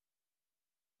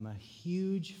I'm a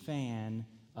huge fan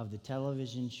of the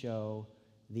television show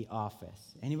The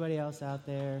Office. Anybody else out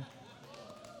there?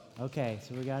 Okay,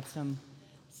 so we got some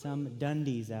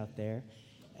Dundies out there,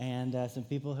 and some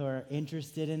people who are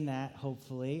interested in that,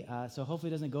 hopefully. So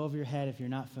hopefully it doesn't go over your head if you're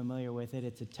not familiar with it.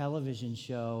 It's a television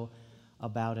show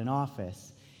about an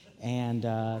office, and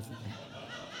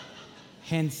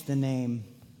hence the name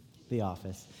The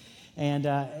Office. And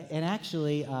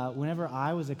actually, whenever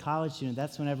I was a college student,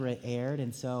 that's whenever it aired.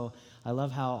 And so I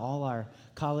love how all our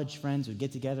college friends would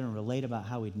get together and relate about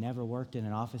how we'd never worked in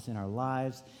an office in our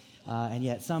lives. And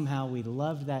yet somehow we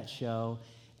loved that show.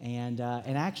 And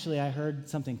actually, I heard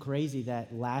something crazy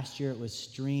that last year it was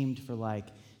streamed for like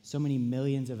so many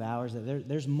millions of hours. That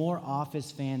there's more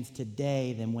Office fans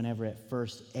today than whenever it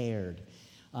first aired,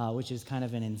 which is kind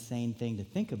of an insane thing to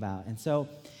think about. And so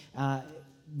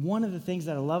one of the things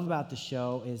that I love about the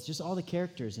show is just all the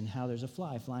characters and how there's a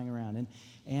fly flying around,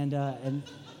 and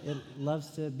it loves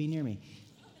to be near me.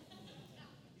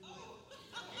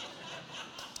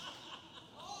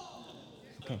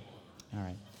 Okay,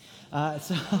 all right.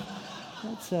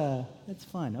 So that's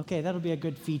fun. Okay, that'll be a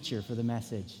good feature for the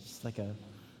message, just like a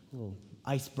little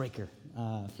icebreaker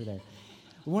for there.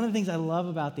 One of the things I love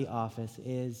about The Office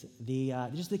is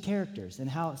just the characters and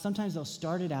how sometimes they'll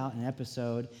start it out in an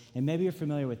episode, and maybe you're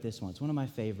familiar with this one. It's one of my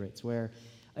favorites, where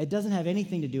it doesn't have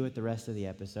anything to do with the rest of the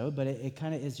episode, but it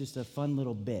kind of is just a fun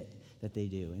little bit that they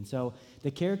do. And so the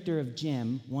character of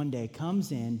Jim one day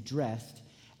comes in dressed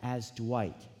as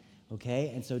Dwight,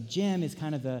 okay? And so Jim is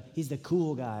kind of he's the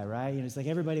cool guy, right? You know, it's like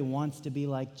everybody wants to be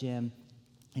like Jim.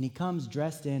 And he comes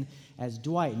dressed in as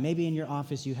Dwight. Maybe in your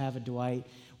office you have a Dwight.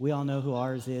 We all know who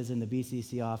ours is in the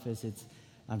BCC office.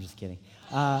 I'm just kidding.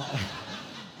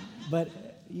 But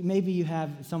maybe you have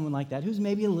someone like that who's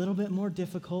maybe a little bit more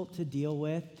difficult to deal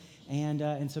with.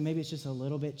 And so maybe it's just a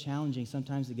little bit challenging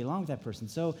sometimes to get along with that person.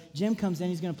 So Jim comes in,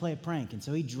 he's going to play a prank. And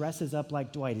so he dresses up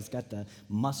like Dwight. He's got the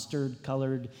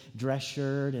mustard-colored dress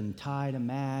shirt and tie to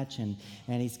match. And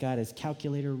he's got his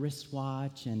calculator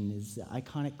wristwatch and his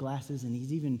iconic glasses. And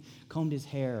he's even combed his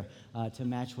hair to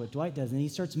match what Dwight does. And he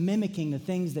starts mimicking the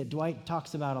things that Dwight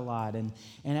talks about a lot. And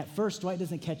at first, Dwight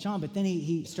doesn't catch on. But then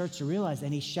he starts to realize,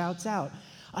 and he shouts out,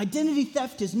 "Identity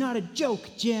theft is not a joke,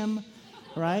 Jim,"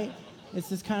 right? It's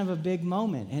just kind of a big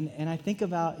moment. And I think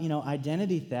about,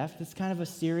 identity theft. It's kind of a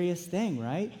serious thing,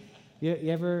 right? You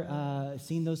ever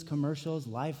seen those commercials,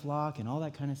 LifeLock and all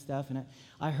that kind of stuff? And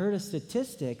I heard a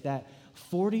statistic that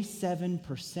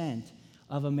 47%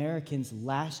 of Americans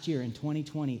last year in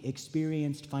 2020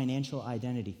 experienced financial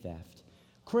identity theft.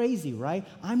 Crazy, right?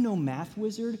 I'm no math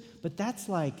wizard, but that's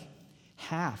like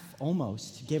half,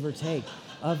 almost, give or take,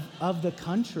 of the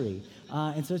country.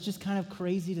 And so it's just kind of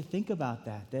crazy to think about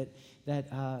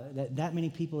that many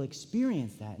people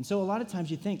experience that. And so a lot of times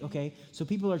you think, okay, so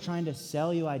people are trying to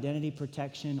sell you identity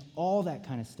protection, all that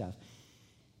kind of stuff.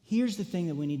 Here's the thing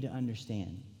that we need to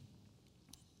understand.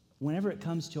 Whenever it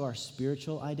comes to our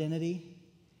spiritual identity,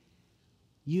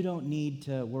 you don't need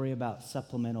to worry about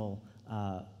supplemental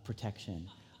protection,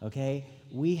 okay?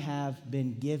 We have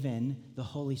been given the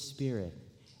Holy Spirit.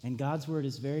 And God's word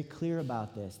is very clear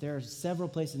about this. There are several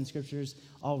places in scriptures.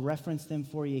 I'll reference them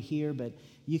for you here, but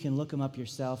you can look them up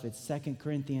yourself. It's 2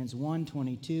 Corinthians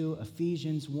 1:22,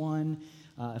 Ephesians 1,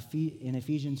 in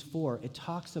Ephesians 4. It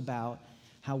talks about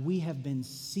how we have been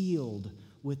sealed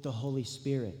with the Holy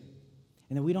Spirit.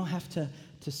 And that we don't have to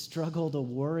struggle to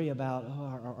worry about,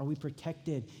 are we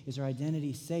protected? Is our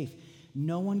identity safe?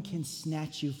 No one can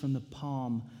snatch you from the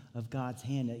palm of God's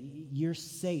hand. You're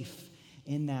safe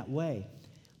in that way.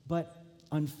 But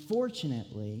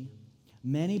unfortunately,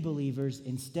 many believers,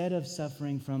 instead of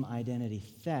suffering from identity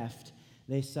theft,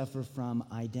 they suffer from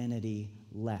identity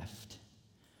left,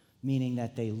 meaning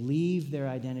that they leave their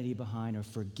identity behind or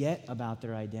forget about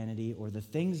their identity, or the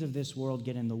things of this world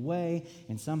get in the way,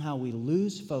 and somehow we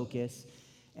lose focus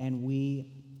and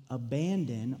we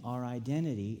abandon our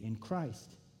identity in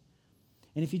Christ.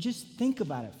 And if you just think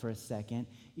about it for a second,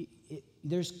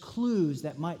 there's clues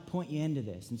that might point you into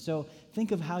this. And so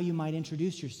think of how you might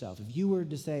introduce yourself. If you were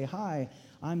to say, "Hi,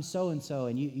 I'm so-and-so,"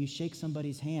 and you shake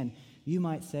somebody's hand, you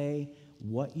might say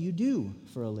what you do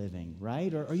for a living,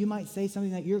 right? Or you might say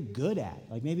something that you're good at.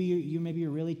 Like maybe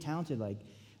you're really talented, like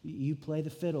you play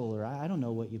the fiddle, or I don't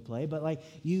know what you play, but like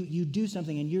you do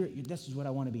something and this is what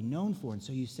I want to be known for. And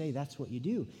so you say that's what you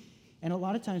do. And a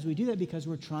lot of times we do that because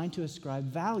we're trying to ascribe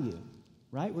value.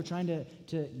 Right? We're trying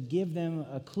to give them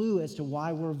a clue as to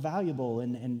why we're valuable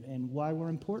and why we're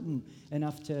important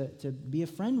enough to be a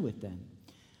friend with them.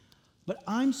 But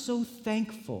I'm so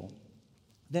thankful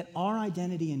that our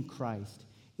identity in Christ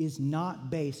is not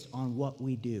based on what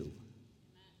we do.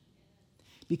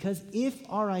 Because if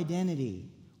our identity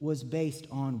was based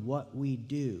on what we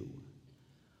do,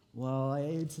 well,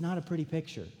 it's not a pretty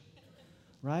picture,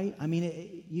 right? I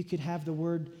mean, you could have the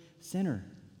word sinner.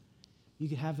 You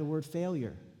could have the word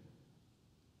failure.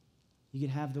 You could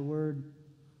have the word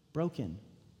broken.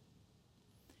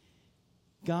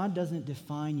 God doesn't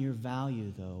define your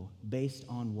value, though, based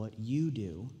on what you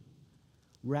do,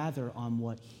 rather on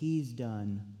what he's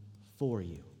done for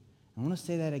you. I want to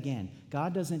say that again.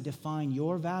 God doesn't define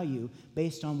your value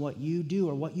based on what you do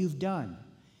or what you've done.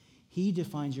 He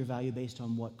defines your value based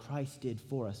on what Christ did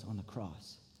for us on the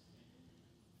cross.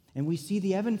 And we see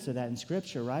the evidence of that in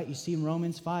Scripture, right? You see in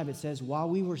Romans 5, it says, while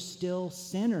we were still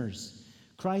sinners,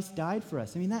 Christ died for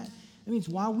us. I mean, that means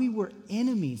while we were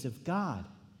enemies of God,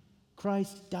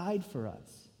 Christ died for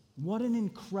us. What an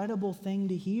incredible thing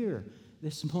to hear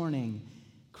this morning.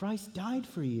 Christ died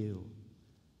for you.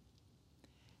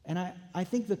 And I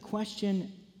think the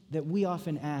question that we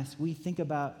often ask, we think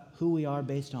about who we are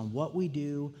based on what we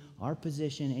do, our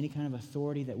position, any kind of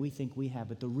authority that we think we have.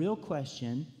 But the real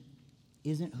question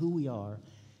isn't who we are,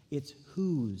 it's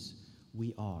whose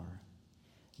we are.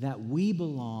 That we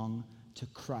belong to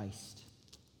Christ.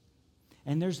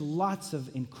 And there's lots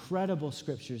of incredible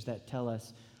scriptures that tell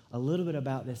us a little bit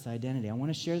about this identity. I want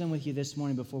to share them with you this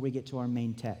morning before we get to our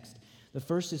main text. The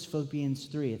first is Philippians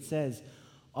 3. It says,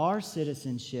 our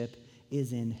citizenship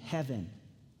is in heaven,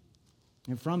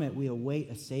 and from it we await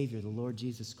a Savior, the Lord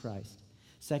Jesus Christ.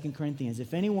 2 Corinthians,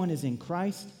 if anyone is in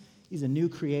Christ, he's a new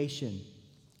creation.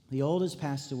 The old has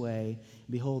passed away,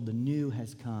 behold, the new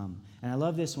has come. And I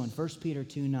love this one, 1 Peter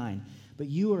 2:9. But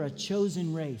you are a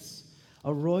chosen race,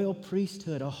 a royal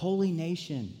priesthood, a holy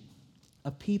nation,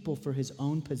 a people for his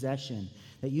own possession,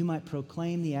 that you might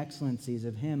proclaim the excellencies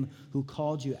of him who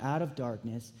called you out of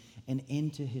darkness and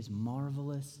into his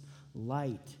marvelous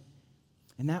light.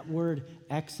 And that word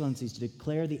excellencies, to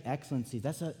declare the excellencies,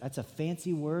 that's a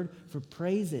fancy word for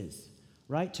praises,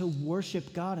 right? To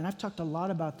worship God. And I've talked a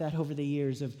lot about that over the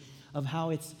years of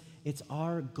how it's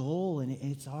our goal and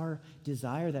it's our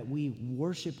desire that we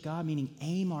worship God, meaning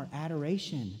aim our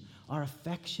adoration, our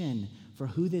affection for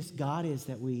who this God is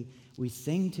that we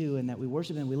sing to and that we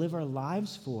worship and we live our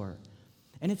lives for.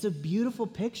 And it's a beautiful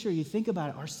picture. You think about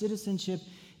it. Our citizenship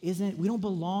we don't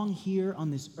belong here on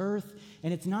this earth.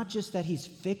 And it's not just that he's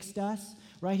fixed us,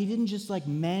 right? He didn't just like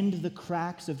mend the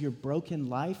cracks of your broken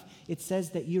life. It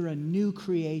says that you're a new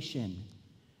creation.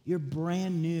 You're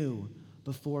brand new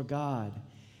before God.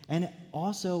 And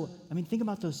also, I mean, think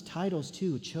about those titles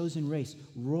too. Chosen race,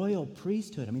 royal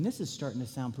priesthood. I mean, this is starting to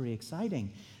sound pretty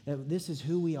exciting. That this is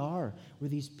who we are. We're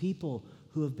these people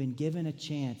who have been given a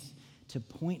chance to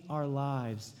point our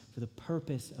lives for the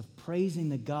purpose of praising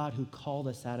the God who called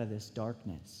us out of this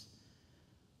darkness.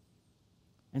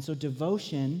 And so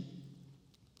devotion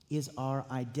is our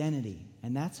identity.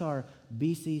 And that's our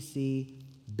BCC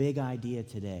big idea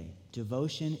today.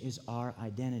 Devotion is our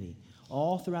identity.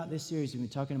 All throughout this series, we've been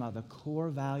talking about the core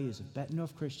values of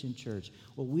Bettendorf Christian Church,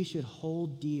 what we should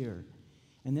hold dear.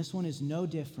 And this one is no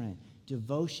different.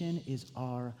 Devotion is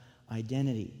our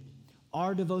identity.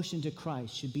 Our devotion to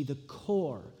Christ should be the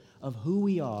core of who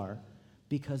we are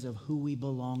because of who we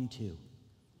belong to.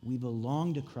 We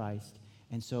belong to Christ,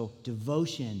 and so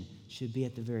devotion should be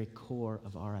at the very core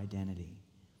of our identity.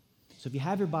 So if you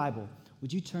have your Bible,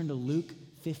 would you turn to Luke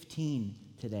 15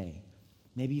 today?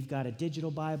 Maybe you've got a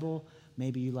digital Bible.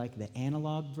 Maybe you like the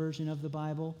analog version of the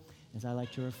Bible, as I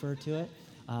like to refer to it,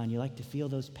 and you like to feel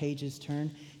those pages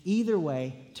turn. Either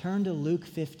way, turn to Luke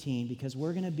 15 because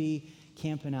we're going to be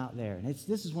camping out there. And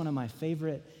this is one of my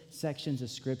favorite sections of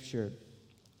Scripture,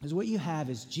 because what you have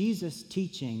is Jesus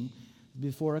teaching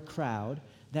before a crowd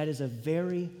that is a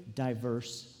very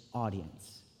diverse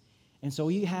audience. And so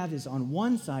what you have is on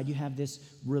one side, you have this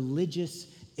religious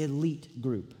elite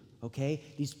group, okay?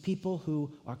 These people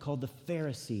who are called the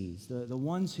Pharisees, the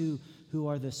ones who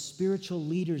are the spiritual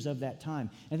leaders of that time.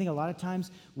 I think a lot of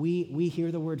times we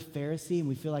hear the word Pharisee and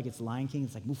we feel like it's Lion King.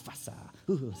 It's like Mufasa.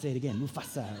 Ooh, say it again,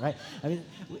 Mufasa, right? I mean,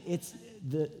 it's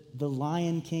the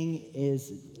Lion King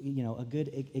is, a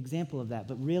good example of that.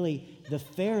 But really, the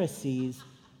Pharisees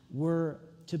were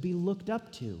to be looked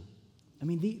up to. I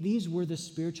mean, these were the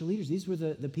spiritual leaders. These were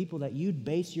the people that you'd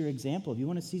base your example. If you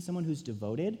want to see someone who's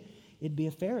devoted, it'd be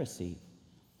a Pharisee.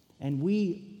 And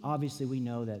we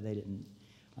know that they didn't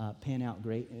pan out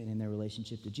great in their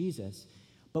relationship to Jesus.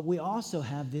 But we also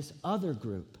have this other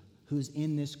group who's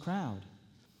in this crowd.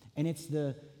 And it's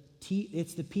the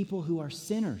it's the people who are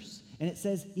sinners. And it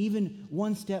says even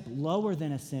one step lower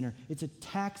than a sinner, it's a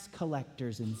tax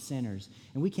collectors and sinners.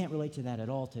 And we can't relate to that at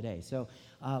all today. So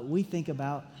we think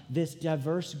about this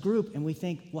diverse group and we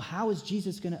think, well, how is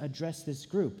Jesus going to address this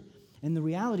group? And the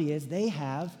reality is they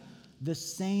have the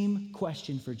same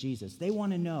question for Jesus. They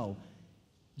want to know,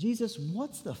 Jesus,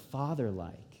 what's the Father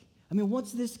like? I mean,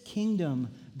 what's this kingdom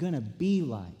going to be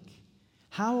like?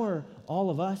 How are all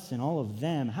of us and all of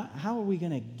them, how are we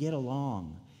going to get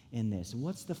along in this?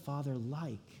 What's the Father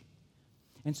like?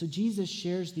 And so Jesus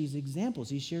shares these examples.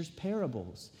 He shares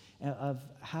parables of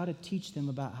how to teach them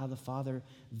about how the Father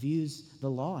views the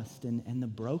lost and the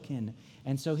broken.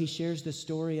 And so he shares the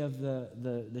story of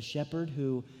the shepherd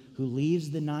who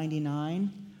leaves the 99,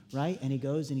 right? And he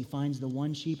goes and he finds the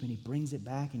one sheep and he brings it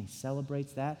back and he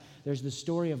celebrates that. There's the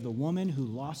story of the woman who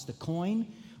lost the coin,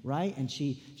 right? And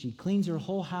she cleans her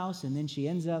whole house and then she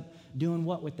ends up doing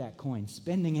what with that coin?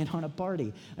 Spending it on a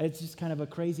party. It's just kind of a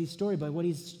crazy story, but what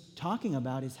he's talking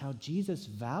about is how Jesus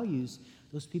values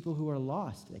those people who are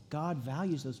lost, that God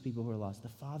values those people who are lost. The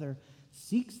Father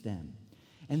seeks them.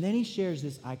 And then he shares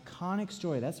this iconic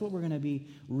story. That's what we're going to be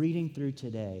reading through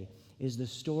today, is the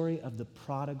story of the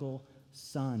prodigal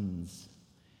sons.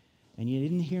 And you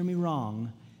didn't hear me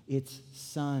wrong. It's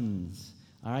sons,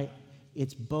 all right?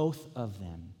 It's both of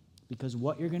them. Because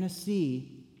what you're going to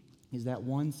see is that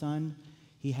one son,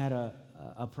 he had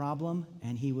a problem,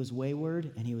 and he was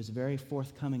wayward, and he was very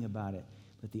forthcoming about it.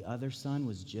 But the other son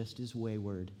was just as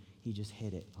wayward. He just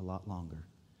hid it a lot longer.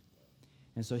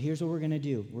 And so here's what we're going to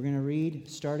do. We're going to read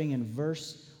starting in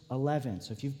verse 11.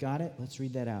 So if you've got it, let's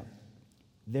read that out.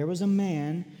 There was a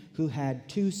man who had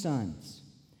 2 sons,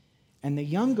 and the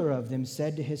younger of them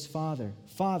said to his father,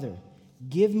 Father,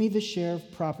 give me the share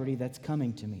of property that's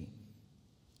coming to me.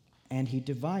 And he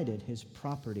divided his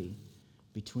property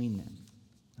between them.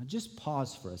 Now just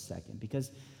pause for a second,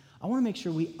 because I want to make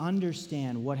sure we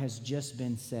understand what has just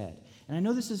been said. And I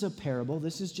know this is a parable.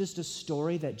 This is just a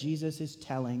story that Jesus is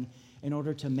telling in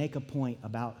order to make a point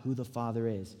about who the Father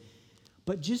is.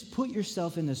 But just put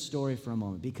yourself in the story for a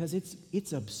moment, because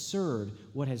it's absurd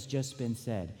what has just been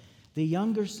said. The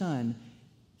younger son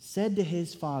said to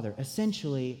his father,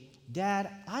 essentially, Dad,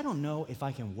 I don't know if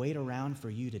I can wait around for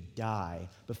you to die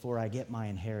before I get my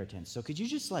inheritance. So could you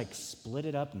just split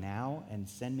it up now and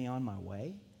send me on my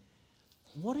way?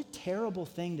 What a terrible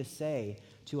thing to say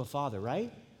to a father,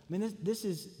 right? I mean,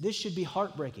 this should be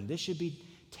heartbreaking. This should be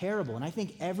terrible. And I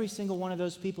think every single one of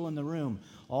those people in the room,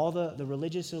 all the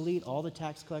religious elite, all the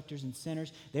tax collectors and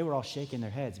sinners, they were all shaking their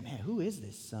heads. Man, who is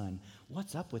this son?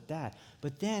 What's up with that?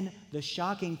 But then the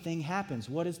shocking thing happens.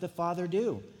 What does the father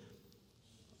do?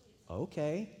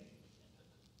 Okay.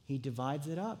 He divides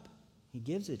it up. He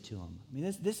gives it to him. I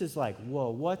mean, this is like, whoa,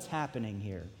 what's happening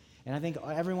here? And I think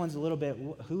everyone's a little bit,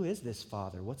 who is this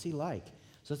father? What's he like?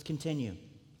 So let's continue.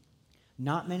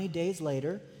 Not many days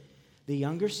later, the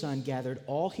younger son gathered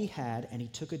all he had, and he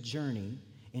took a journey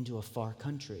into a far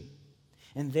country.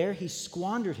 And there he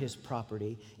squandered his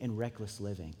property in reckless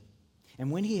living. And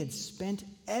when he had spent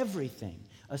everything,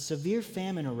 a severe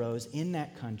famine arose in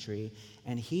that country,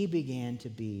 and he began to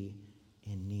be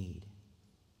in need.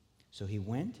 So he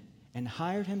went and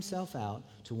hired himself out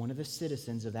to one of the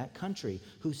citizens of that country,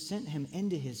 who sent him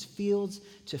into his fields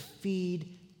to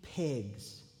feed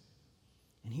pigs.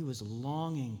 And he was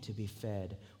longing to be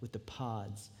fed with the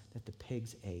pods that the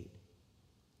pigs ate,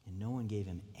 and no one gave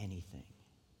him anything.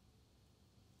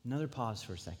 Another pause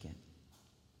for a second.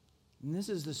 And this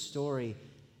is the story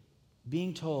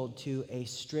being told to a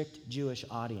strict Jewish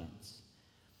audience.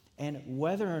 And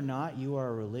whether or not you are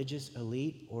a religious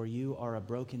elite or you are a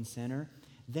broken sinner,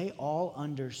 they all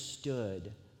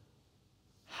understood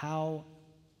how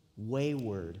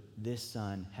wayward this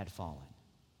son had fallen.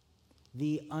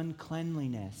 The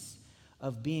uncleanliness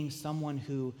of being someone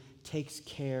who takes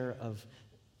care of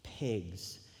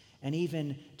pigs, and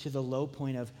even to the low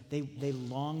point of they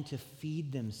long to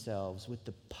feed themselves with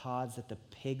the pods that the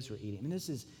pigs were eating. I mean,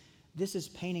 this is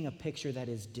painting a picture that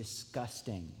is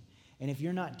disgusting. And if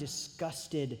you're not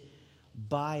disgusted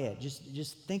by it,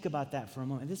 just think about that for a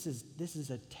moment. This is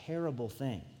a terrible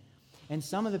thing. And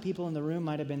some of the people in the room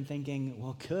might have been thinking,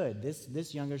 well, good,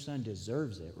 this younger son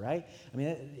deserves it, right? I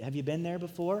mean, have you been there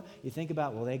before? You think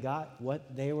about, well, they got what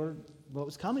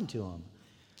was coming to them.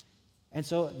 And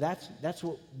so that's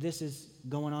what this is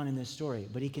going on in this story.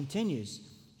 But he continues,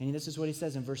 and this is what he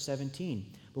says in verse 17.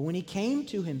 But when he came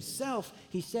to himself,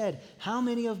 he said, how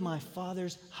many of my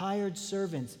father's hired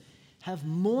servants have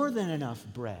more than enough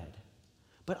bread?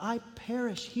 But I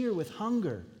perish here with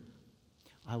hunger.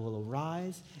 I will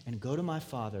arise and go to my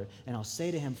father, and I'll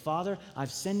say to him, Father,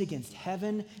 I've sinned against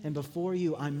heaven and before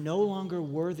you. I'm no longer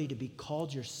worthy to be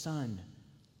called your son.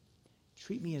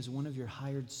 Treat me as one of your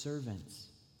hired servants.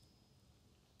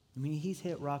 I mean, he's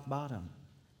hit rock bottom.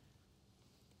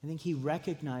 I think he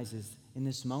recognizes in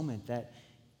this moment that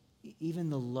even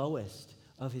the lowest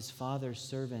of his father's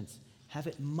servants have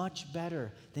it much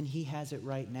better than he has it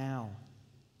right now.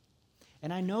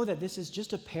 And I know that this is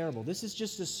just a parable. This is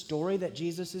just a story that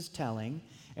Jesus is telling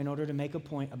in order to make a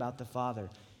point about the Father.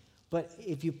 But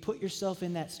if you put yourself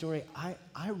in that story,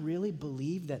 I really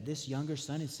believe that this younger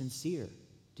son is sincere.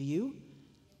 Do you?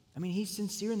 I mean, he's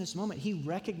sincere in this moment. He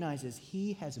recognizes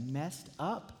he has messed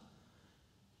up.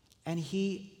 And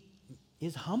he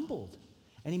is humbled.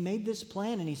 And he made this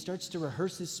plan, and he starts to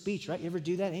rehearse his speech, right? You ever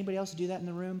do that? Anybody else do that in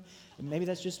the room? Maybe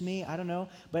that's just me. I don't know.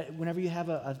 But whenever you have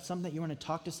something that you want to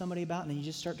talk to somebody about, and then you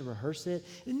just start to rehearse it,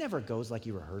 it never goes like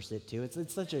you rehearse it, too.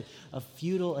 It's such a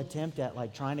futile attempt at,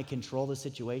 like, trying to control the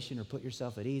situation or put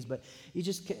yourself at ease. But he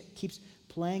just keeps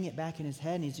playing it back in his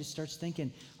head, and he just starts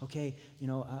thinking, okay,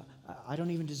 I don't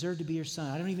even deserve to be your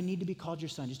son. I don't even need to be called your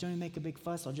son. Just don't even make a big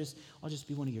fuss. I'll just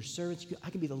be one of your servants.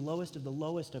 I can be the lowest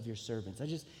of your servants.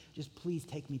 Just please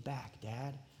take me back,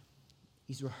 Dad.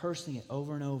 He's rehearsing it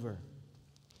over and over.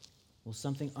 Well,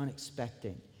 something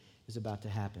unexpected is about to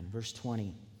happen. Verse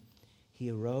 20,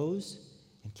 he arose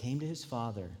and came to his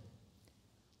father.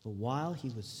 But while he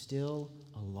was still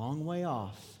a long way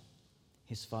off,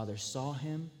 his father saw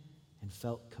him and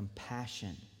felt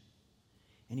compassion.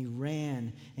 And he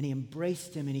ran and he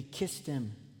embraced him and he kissed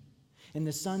him. And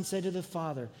the son said to the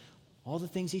father, all the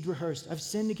things he'd rehearsed, I've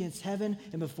sinned against heaven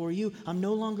and before you. I'm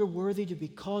no longer worthy to be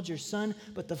called your son.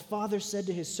 But the father said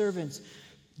to his servants,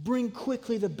 bring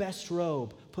quickly the best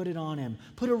robe, put it on him.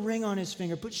 Put a ring on his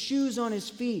finger, put shoes on his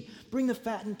feet. Bring the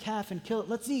fattened calf and kill it.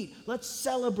 Let's eat, let's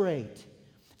celebrate.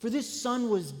 For this son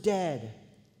was dead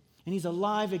and he's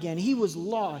alive again. He was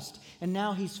lost and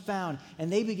now he's found.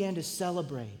 And they began to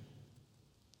celebrate.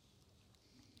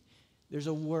 There's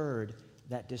a word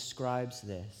that describes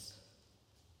this.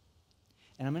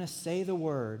 And I'm going to say the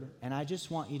word, and I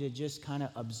just want you to just kind of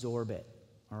absorb it,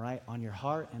 all right, on your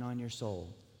heart and on your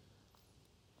soul.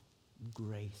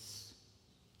 Grace.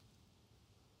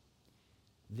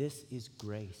 This is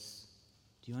grace.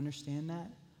 Do you understand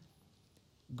that?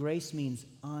 Grace means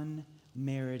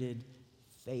unmerited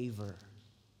favor.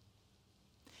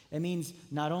 It means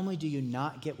not only do you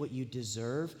not get what you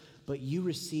deserve, but you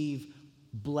receive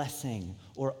blessing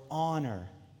or honor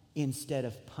instead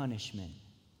of punishment.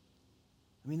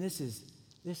 I mean, this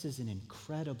is an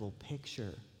incredible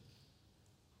picture.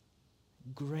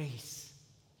 Grace.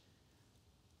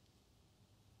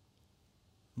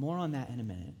 More on that in a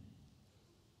minute.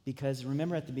 Because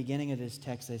remember at the beginning of this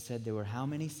text I said there were how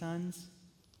many sons?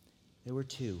 There were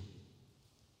two.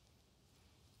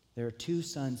 There are two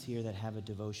sons here that have a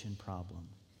devotion problem.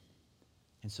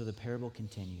 And so the parable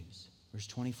continues. Verse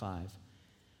 25.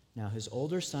 Now his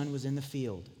older son was in the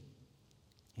field,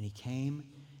 and he came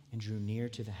and drew near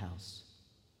to the house.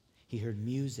 He heard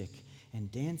music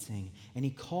and dancing, and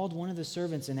he called one of the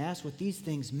servants and asked what these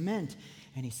things meant.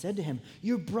 And he said to him,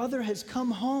 your brother has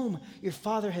come home. Your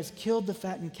father has killed the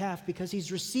fattened calf because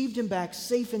he's received him back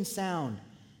safe and sound.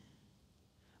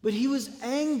 But he was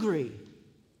angry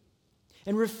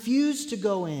and refused to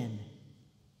go in.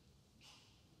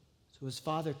 So his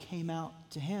father came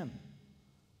out to him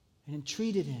and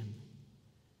entreated him.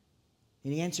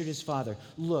 And he answered his father,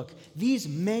 look, these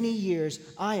many years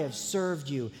I have served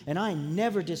you, and I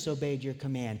never disobeyed your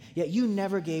command. Yet you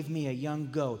never gave me a young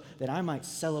goat that I might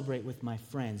celebrate with my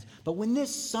friends. But when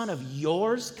this son of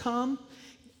yours come,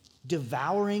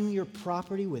 devouring your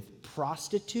property with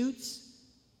prostitutes,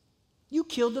 you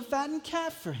killed the fattened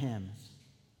calf for him.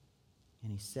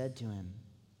 And he said to him,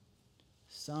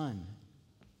 son,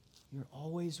 you're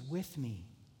always with me,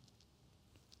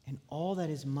 and all that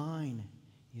is mine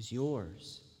is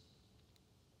yours.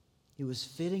 It was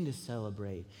fitting to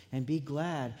celebrate and be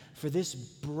glad, for this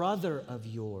brother of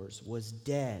yours was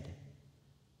dead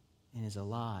and is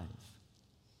alive.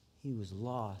 He was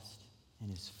lost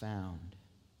and is found.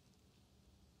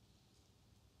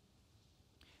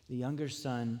 The younger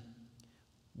son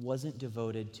wasn't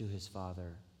devoted to his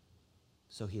father,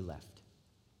 so he left.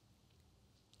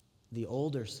 The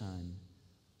older son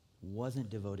wasn't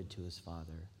devoted to his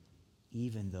father,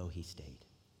 even though he stayed.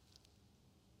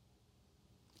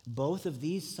 Both of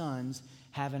these sons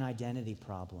have an identity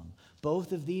problem.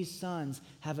 Both of these sons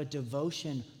have a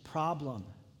devotion problem.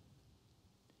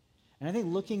 And I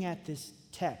think looking at this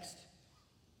text,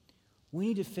 we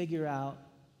need to figure out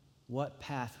what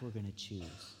path we're going to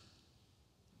choose.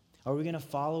 Are we going to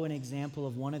follow an example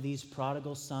of one of these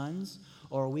prodigal sons,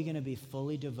 or are we going to be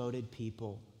fully devoted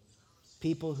people?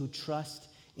 People who trust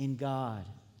in God.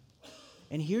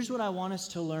 And here's what I want us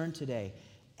to learn today.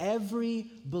 Every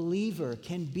believer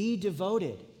can be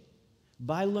devoted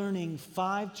by learning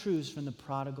 5 truths from the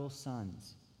prodigal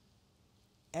sons.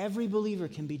 Every believer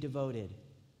can be devoted.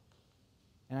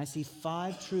 And I see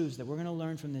 5 truths that we're going to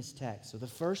learn from this text. So the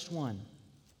first one,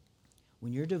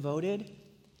 when you're devoted,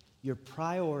 your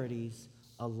priorities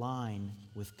align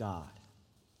with God.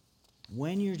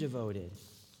 When you're devoted,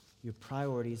 your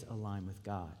priorities align with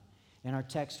God. In our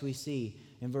text we see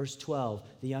in verse 12,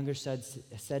 the younger said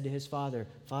to his father,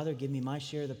 "Father, give me my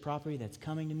share of the property that's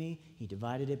coming to me." He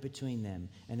divided it between them.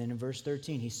 And then in verse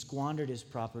 13, he squandered his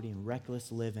property in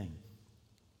reckless living.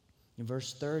 In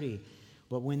verse 30,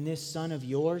 "But when this son of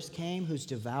yours came, who's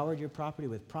devoured your property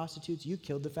with prostitutes, you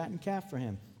killed the fattened calf for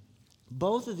him."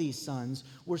 Both of these sons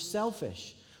were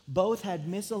selfish. Both had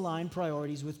misaligned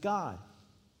priorities with God.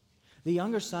 The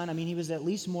younger son, he was at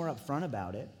least more upfront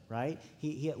about it, right?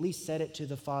 He at least said it to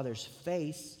the father's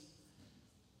face.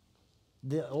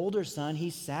 The older son,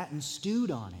 he sat and stewed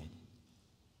on it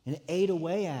and ate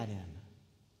away at him.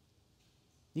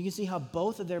 You can see how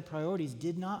both of their priorities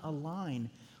did not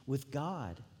align with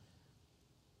God.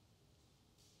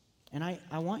 And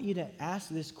I want you to ask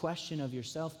this question of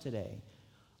yourself today.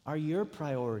 Are your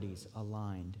priorities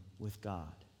aligned with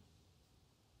God?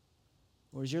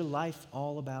 Or is your life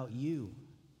all about you?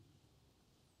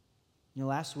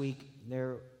 Last week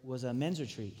there was a men's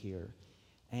retreat here,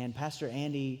 and Pastor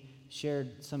Andy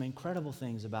shared some incredible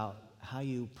things about how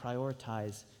you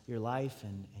prioritize your life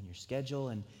and your schedule.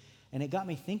 And it got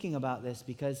me thinking about this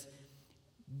because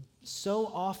so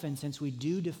often, since we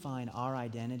do define our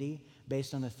identity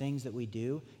based on the things that we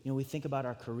do, we think about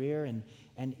our career and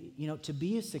to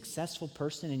be a successful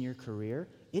person in your career,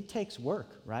 it takes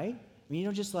work, right? You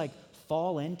don't just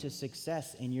fall into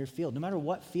success in your field. No matter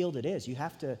what field it is, you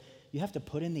have to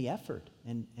put in the effort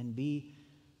and be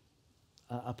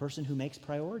a person who makes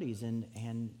priorities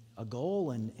and a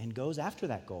goal and goes after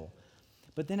that goal.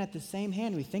 But then at the same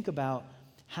hand, we think about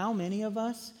how many of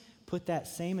us put that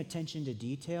same attention to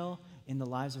detail in the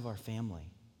lives of our family.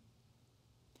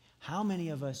 How many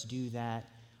of us do that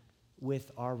with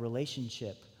our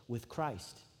relationship with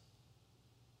Christ?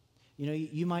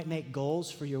 You might make goals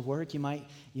for your work. You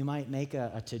might make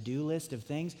a to-do list of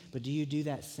things, but do you do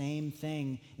that same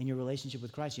thing in your relationship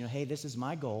with Christ? Hey, this is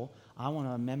my goal. I want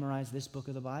to memorize this book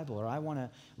of the Bible, or I want to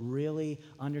really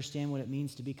understand what it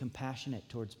means to be compassionate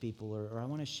towards people, or I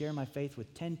want to share my faith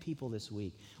with 10 people this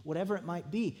week. Whatever it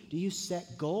might be, do you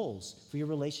set goals for your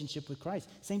relationship with Christ?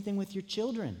 Same thing with your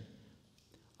children.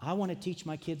 I want to teach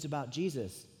my kids about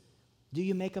Jesus. Do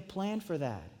you make a plan for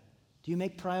that? Do you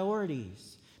make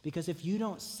priorities? Because if you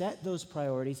don't set those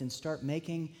priorities and start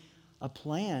making a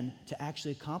plan to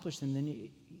actually accomplish them, then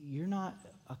you're not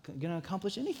going to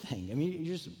accomplish anything.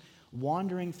 You're just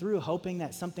wandering through hoping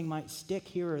that something might stick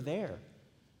here or there.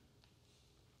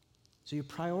 So your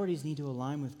priorities need to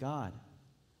align with God.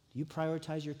 Do you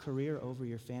prioritize your career over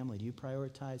your family? Do you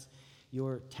prioritize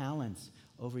your talents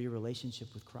over your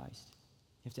relationship with Christ?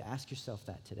 You have to ask yourself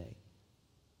that today.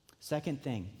 Second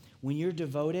thing, when you're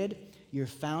devoted, your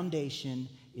foundation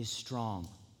is strong.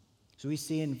 So we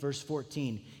see in verse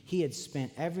 14, he had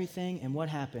spent everything, and what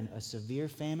happened? A severe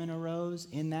famine arose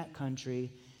in that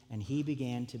country, and he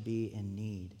began to be in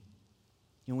need.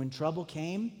 And when trouble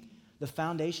came, the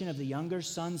foundation of the younger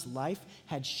son's life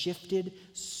had shifted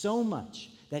so much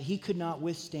that he could not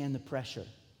withstand the pressure.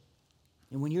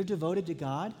 And when you're devoted to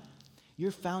God,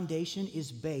 your foundation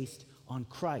is based on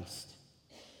Christ.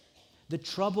 The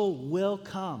trouble will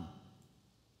come,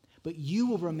 but you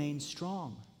will remain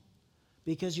strong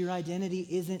because your identity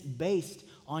isn't based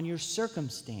on your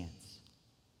circumstance.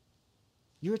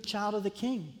 You're a child of the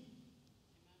King.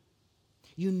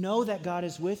 You know that God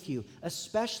is with you,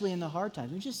 especially in the hard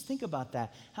times. Just think about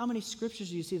that. How many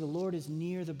scriptures do you see? The Lord is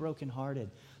near the brokenhearted.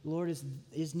 The Lord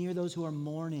is near those who are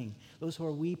mourning, those who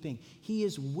are weeping. He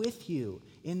is with you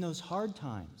in those hard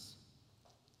times.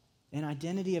 An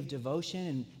identity of devotion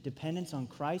and dependence on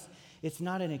Christ, it's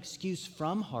not an excuse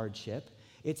from hardship.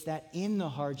 It's that in the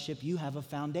hardship, you have a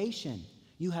foundation.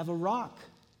 You have a rock.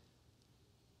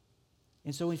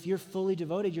 And so if you're fully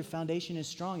devoted, your foundation is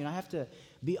strong. And I have to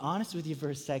be honest with you for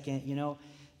a second.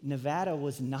 Nevada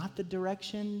was not the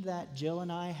direction that Jill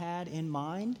and I had in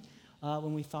mind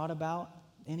when we thought about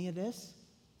any of this.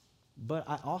 But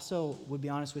I also would be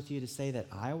honest with you to say that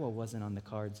Iowa wasn't on the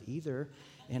cards either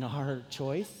in our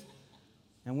choice.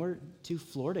 And we're two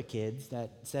Florida kids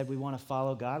that said we want to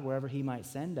follow God wherever he might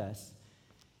send us.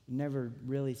 never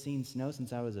really seen snow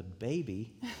since I was a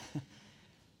baby.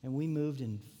 And we moved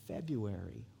in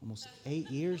February, almost 8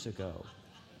 years ago.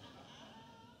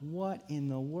 What in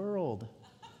the world?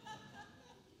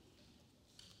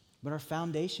 But our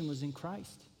foundation was in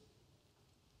Christ.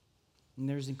 And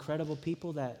there's incredible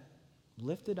people that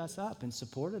lifted us up and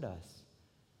supported us.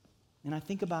 And I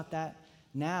think about that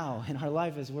now in our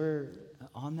life as we're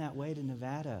on that way to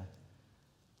Nevada.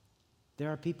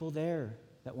 There are people there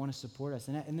that want to support us.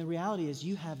 And the reality is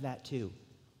you have that too.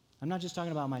 I'm not just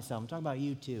talking about myself. I'm talking about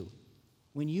you too.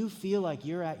 When you feel like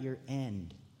you're at your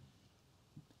end,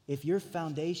 if your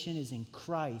foundation is in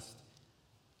Christ,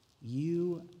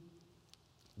 you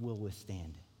will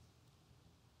withstand.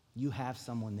 You have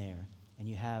someone there, and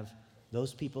you have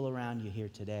those people around you here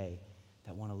today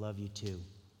that want to love you too.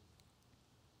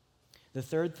 The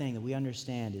third thing that we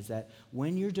understand is that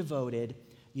when you're devoted,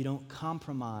 you don't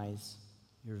compromise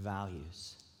your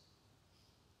values.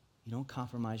 You don't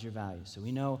compromise your values. So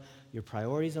we know your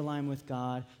priorities align with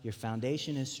God, your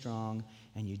foundation is strong,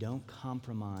 and you don't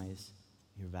compromise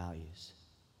your values.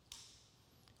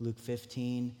 Luke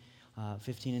 15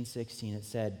 and 16, it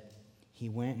said, he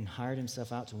went and hired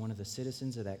himself out to one of the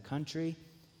citizens of that country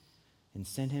and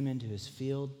sent him into his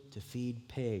field to feed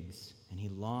pigs. And he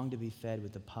longed to be fed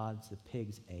with the pods the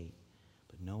pigs ate,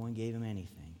 but no one gave him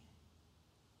anything.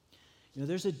 You know,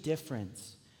 there's a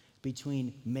difference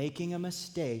between making a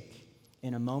mistake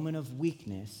in a moment of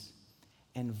weakness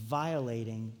and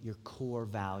violating your core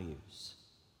values.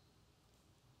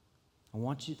 I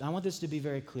want this to be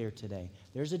very clear today.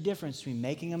 There's a difference between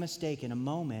making a mistake in a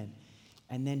moment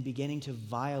and then beginning to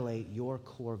violate your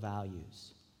core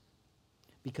values.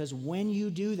 Because when you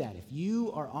do that, if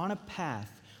you are on a path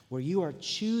where you are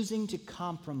choosing to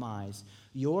compromise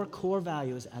your core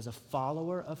values as a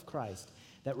follower of Christ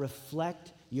that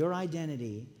reflect your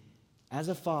identity as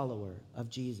a follower of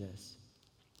Jesus,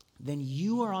 then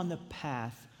you are on the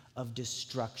path of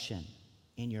destruction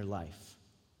in your life.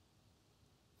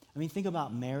 I mean, think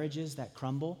about marriages that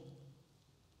crumble.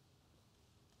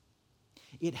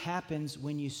 It happens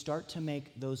when you start to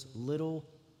make those little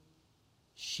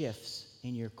shifts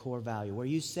in your core value, where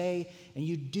you say and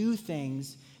you do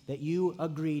things that you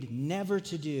agreed never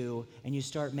to do, and you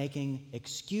start making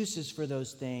excuses for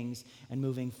those things and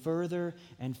moving further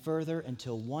and further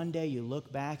until one day you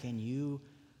look back and you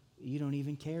don't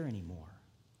even care anymore.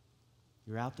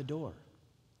 You're out the door.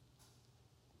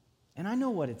 And I know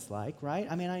what it's like, right?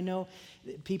 I mean, I know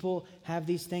people have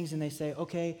these things and they say,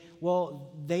 okay,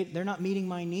 well, they're not meeting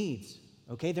my needs,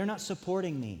 okay? They're not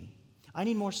supporting me. I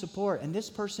need more support. And this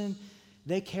person,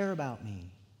 they care about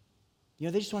me. You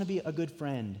know, they just want to be a good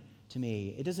friend to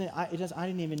me. It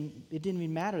didn't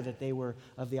even matter that they were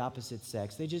of the opposite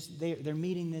sex. They're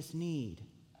meeting this need.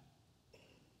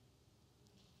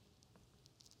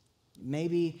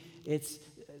 Maybe it's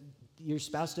your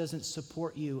spouse doesn't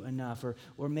support you enough,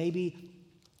 or maybe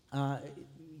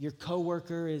your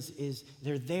coworker is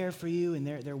they're there for you and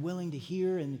they're willing to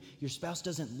hear, and your spouse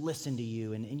doesn't listen to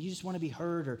you, and you just want to be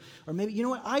heard, or maybe, you know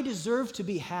what, I deserve to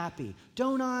be happy,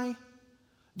 don't I?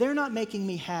 They're not making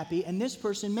me happy, and this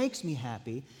person makes me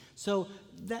happy, so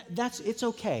it's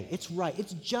okay, it's right,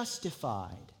 it's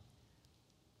justified.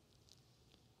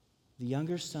 The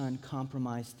younger son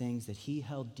compromised things that he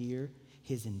held dear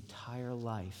his entire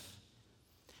life.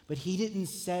 But he didn't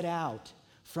set out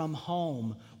from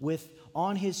home with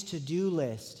on his to-do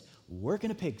list, work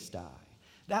in a pigsty.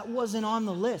 That wasn't on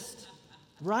the list,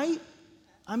 right?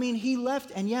 I mean, he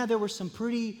left, and yeah, there were some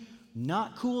pretty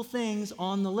not cool things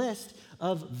on the list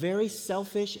of very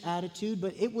selfish attitude,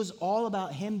 but it was all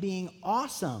about him being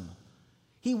awesome.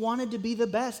 He wanted to be the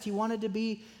best. He wanted to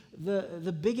be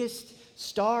the biggest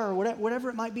star, or whatever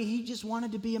it might be. He just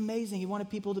wanted to be amazing. He wanted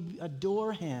people to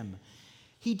adore him.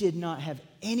 He did not have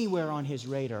anywhere on his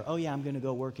radar, oh yeah, I'm going to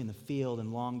go work in the field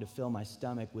and long to fill my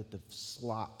stomach with the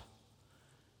slop.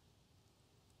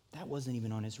 That wasn't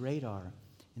even on his radar.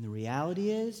 And the reality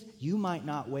is, you might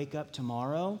not wake up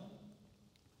tomorrow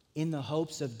in the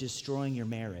hopes of destroying your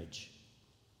marriage.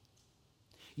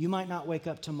 You might not wake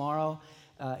up tomorrow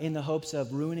in the hopes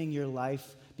of ruining your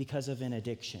life because of an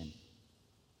addiction.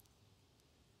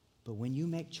 But when you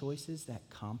make choices that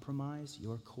compromise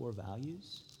your core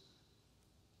values,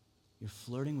 you're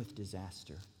flirting with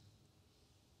disaster,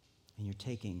 and you're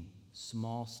taking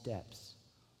small steps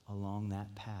along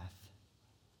that path.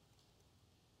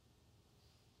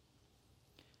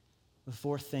 The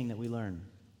fourth thing that we learn,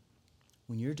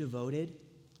 when you're devoted,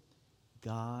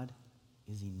 God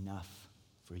is enough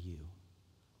for you.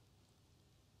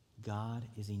 God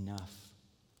is enough.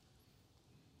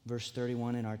 Verse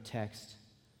 31 in our text,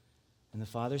 and the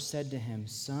father said to him,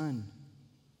 Son,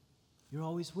 You're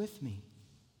always with me.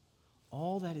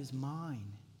 All that is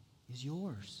mine is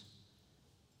yours.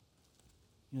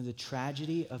 You know, the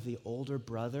tragedy of the older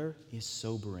brother is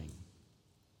sobering.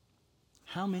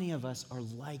 How many of us are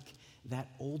like that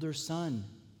older son?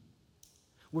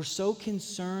 We're so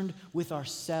concerned with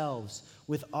ourselves,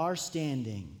 with our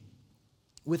standing,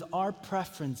 with our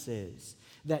preferences,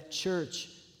 that church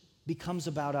becomes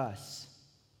about us.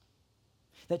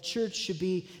 That church should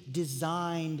be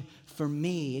designed for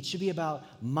me. It should be about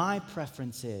my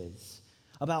preferences,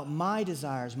 about my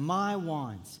desires, my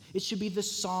wants. It should be the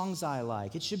songs I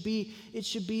like. It should be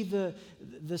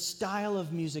the style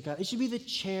of music. It should be the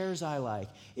chairs I like.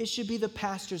 It should be the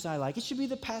pastors I like. It should be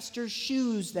the pastor's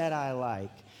shoes that I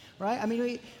like. Right? I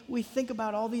mean, we think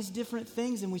about all these different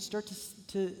things and we start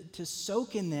to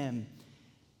soak in them.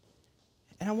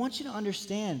 And I want you to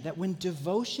understand that when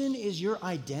devotion is your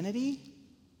identity,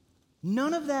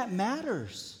 none of that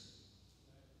matters.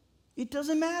 It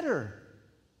doesn't matter.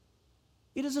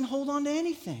 It doesn't hold on to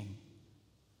anything.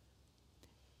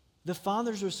 The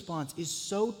father's response is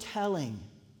so telling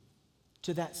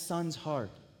to that son's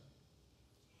heart.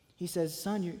 He says,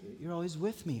 son, you're always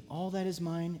with me. All that is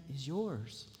mine is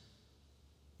yours.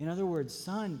 In other words,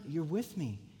 son, you're with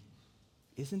me.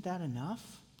 Isn't that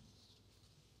enough?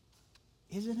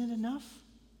 Isn't it enough?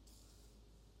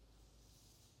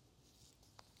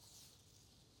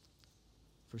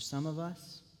 For some of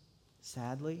us,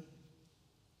 sadly,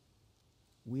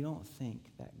 we don't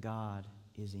think that God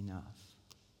is enough.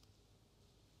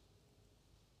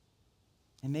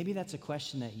 And maybe that's a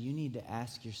question that you need to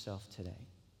ask yourself today.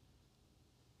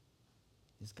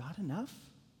 Is God enough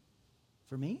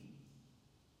for me?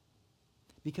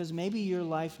 Because maybe your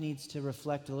life needs to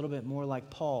reflect a little bit more like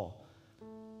Paul,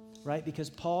 right? Because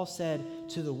Paul said,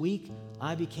 to the weak,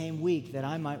 I became weak that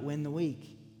I might win the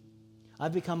weak.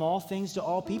 I've become all things to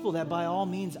all people that by all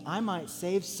means I might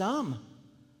save some.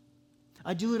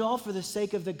 I do it all for the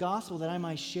sake of the gospel that I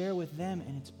might share with them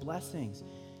and its blessings.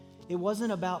 It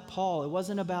wasn't about Paul. It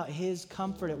wasn't about his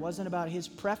comfort. It wasn't about his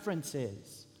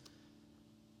preferences.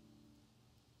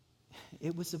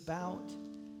 It was about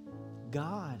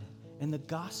God and the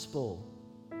gospel.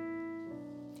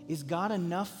 Is God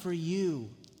enough for you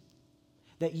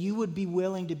that you would be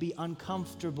willing to be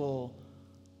uncomfortable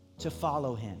to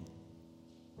follow him?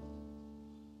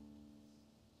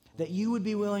 That you would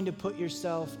be willing to put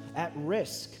yourself at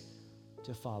risk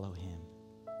to follow him?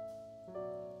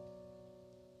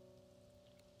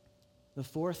 The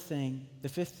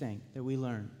fifth thing that we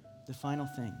learn, the final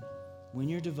thing, when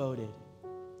you're devoted,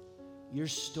 your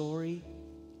story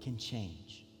can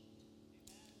change.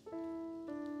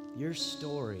 Your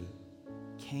story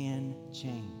can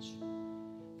change.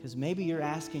 Because maybe you're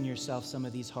asking yourself some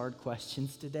of these hard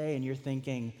questions today and you're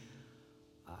thinking,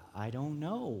 I don't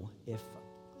know if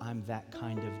I'm that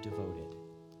kind of devoted.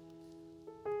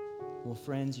 Well,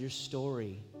 friends, your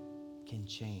story can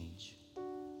change.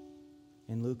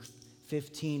 In Luke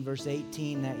 15, verse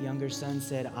 18, that younger son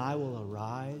said, I will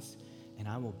arise and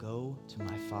I will go to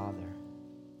my father.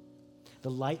 The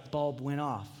light bulb went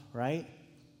off, right?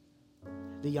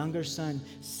 The younger son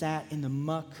sat in the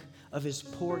muck of his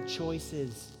poor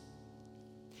choices,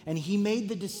 and he made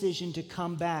the decision to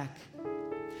come back.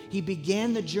 He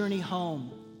began the journey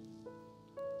home.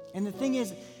 And the thing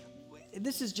is,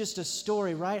 this is just a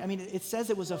story, right? I mean, it says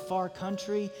it was a far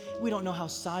country. We don't know how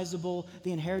sizable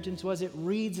the inheritance was. It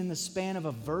reads in the span of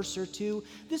a verse or two.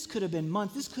 This could have been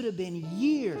months. This could have been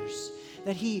years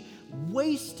that he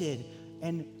wasted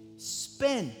and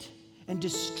spent and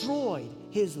destroyed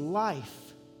his life.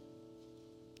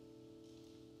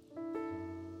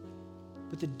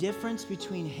 But the difference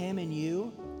between him and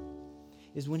you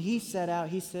is when he set out,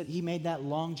 he made that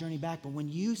long journey back. But when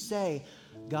you say,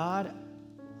 God,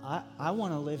 I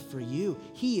want to live for you,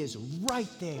 he is right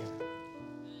there.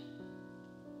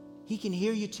 He can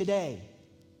hear you today.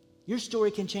 Your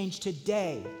story can change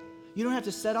today. You don't have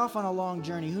to set off on a long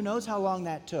journey. Who knows how long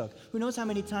that took? Who knows how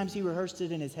many times he rehearsed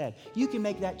it in his head? You can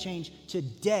make that change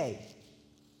today.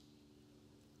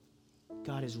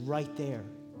 God is right there.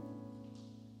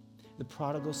 The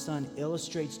prodigal son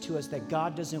illustrates to us that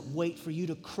God doesn't wait for you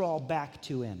to crawl back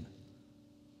to him.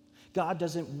 God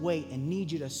doesn't wait and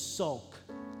need you to sulk.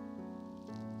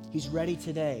 He's ready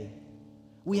today.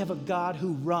 We have a God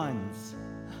who runs.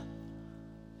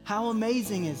 How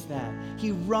amazing is that?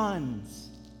 He runs.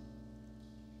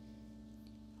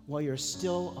 While you're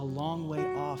still a long way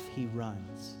off, he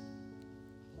runs.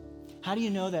 How do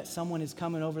you know that someone is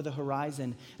coming over the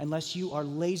horizon unless you are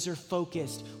laser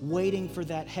focused, waiting for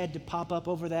that head to pop up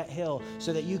over that hill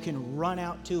so that you can run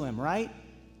out to him, right?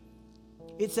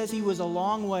 It says he was a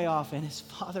long way off and his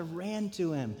father ran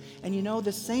to him. And you know,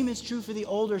 the same is true for the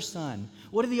older son.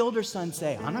 What did the older son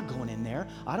say? I'm not going in there.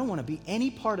 I don't want to be any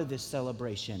part of this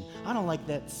celebration. I don't like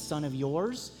that son of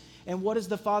yours. And what does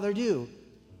the father do?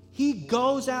 He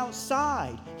goes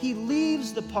outside. He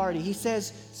leaves the party. He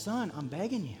says, son, I'm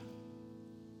begging you.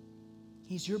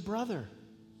 He's your brother.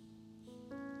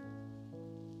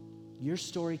 Your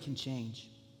story can change.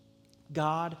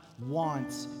 God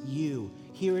wants you.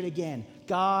 Hear it again.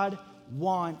 God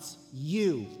wants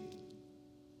you.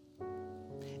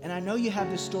 And I know you have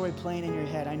this story playing in your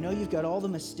head. I know you've got all the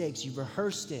mistakes. You've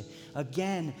rehearsed it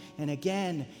again and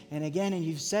again and again. And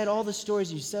you've said all the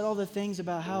stories. You've said all the things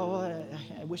about how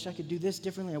I wish I could do this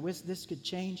differently. I wish this could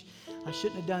change. I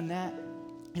shouldn't have done that.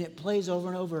 And it plays over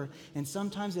and over. And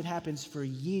sometimes it happens for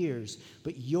years.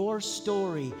 But your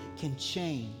story can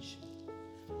change.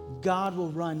 God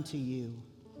will run to you.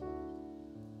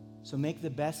 So make the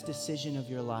best decision of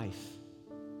your life.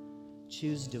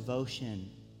 Choose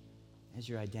devotion as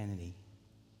your identity.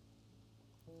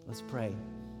 Let's pray.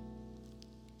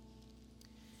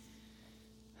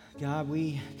 God,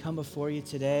 we come before you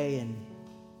today, and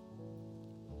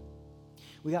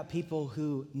we got people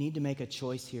who need to make a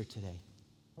choice here today.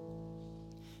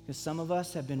 Because some of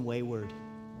us have been wayward.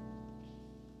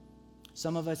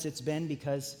 Some of us, it's been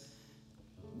because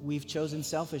we've chosen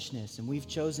selfishness and we've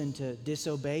chosen to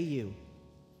disobey you,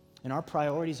 and our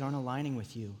priorities aren't aligning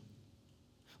with you.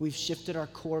 We've shifted our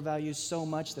core values so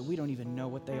much that we don't even know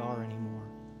what they are anymore.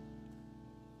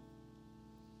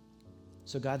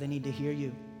 So God, they need to hear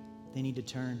you. They need to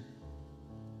turn.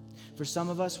 For some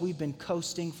of us, we've been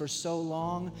coasting for so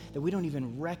long that we don't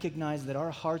even recognize that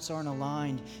our hearts aren't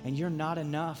aligned and you're not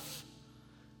enough.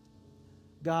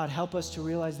 God, help us to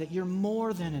realize that you're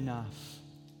more than enough.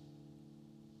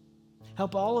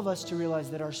 Help all of us to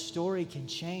realize that our story can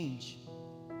change.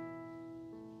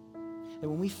 That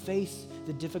when we face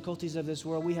the difficulties of this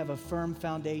world, we have a firm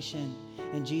foundation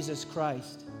in Jesus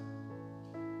Christ.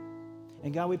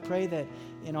 And God, we pray that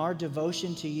in our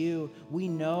devotion to you, we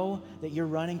know that you're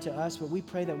running to us, but we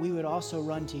pray that we would also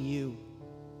run to you.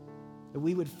 That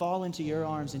we would fall into your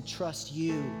arms and trust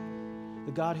you,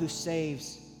 the God who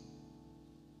saves,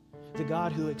 the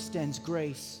God who extends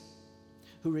grace,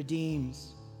 who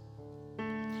redeems,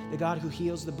 the God who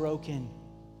heals the broken,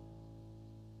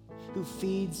 who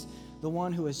feeds the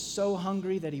one who is so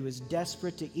hungry that he was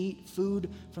desperate to eat food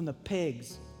from the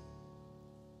pigs.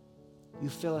 You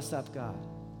fill us up, God.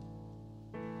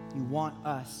 You want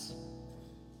us,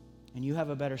 and you have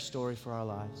a better story for our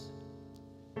lives.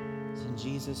 It's in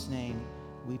Jesus' name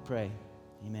we pray.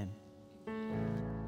 Amen.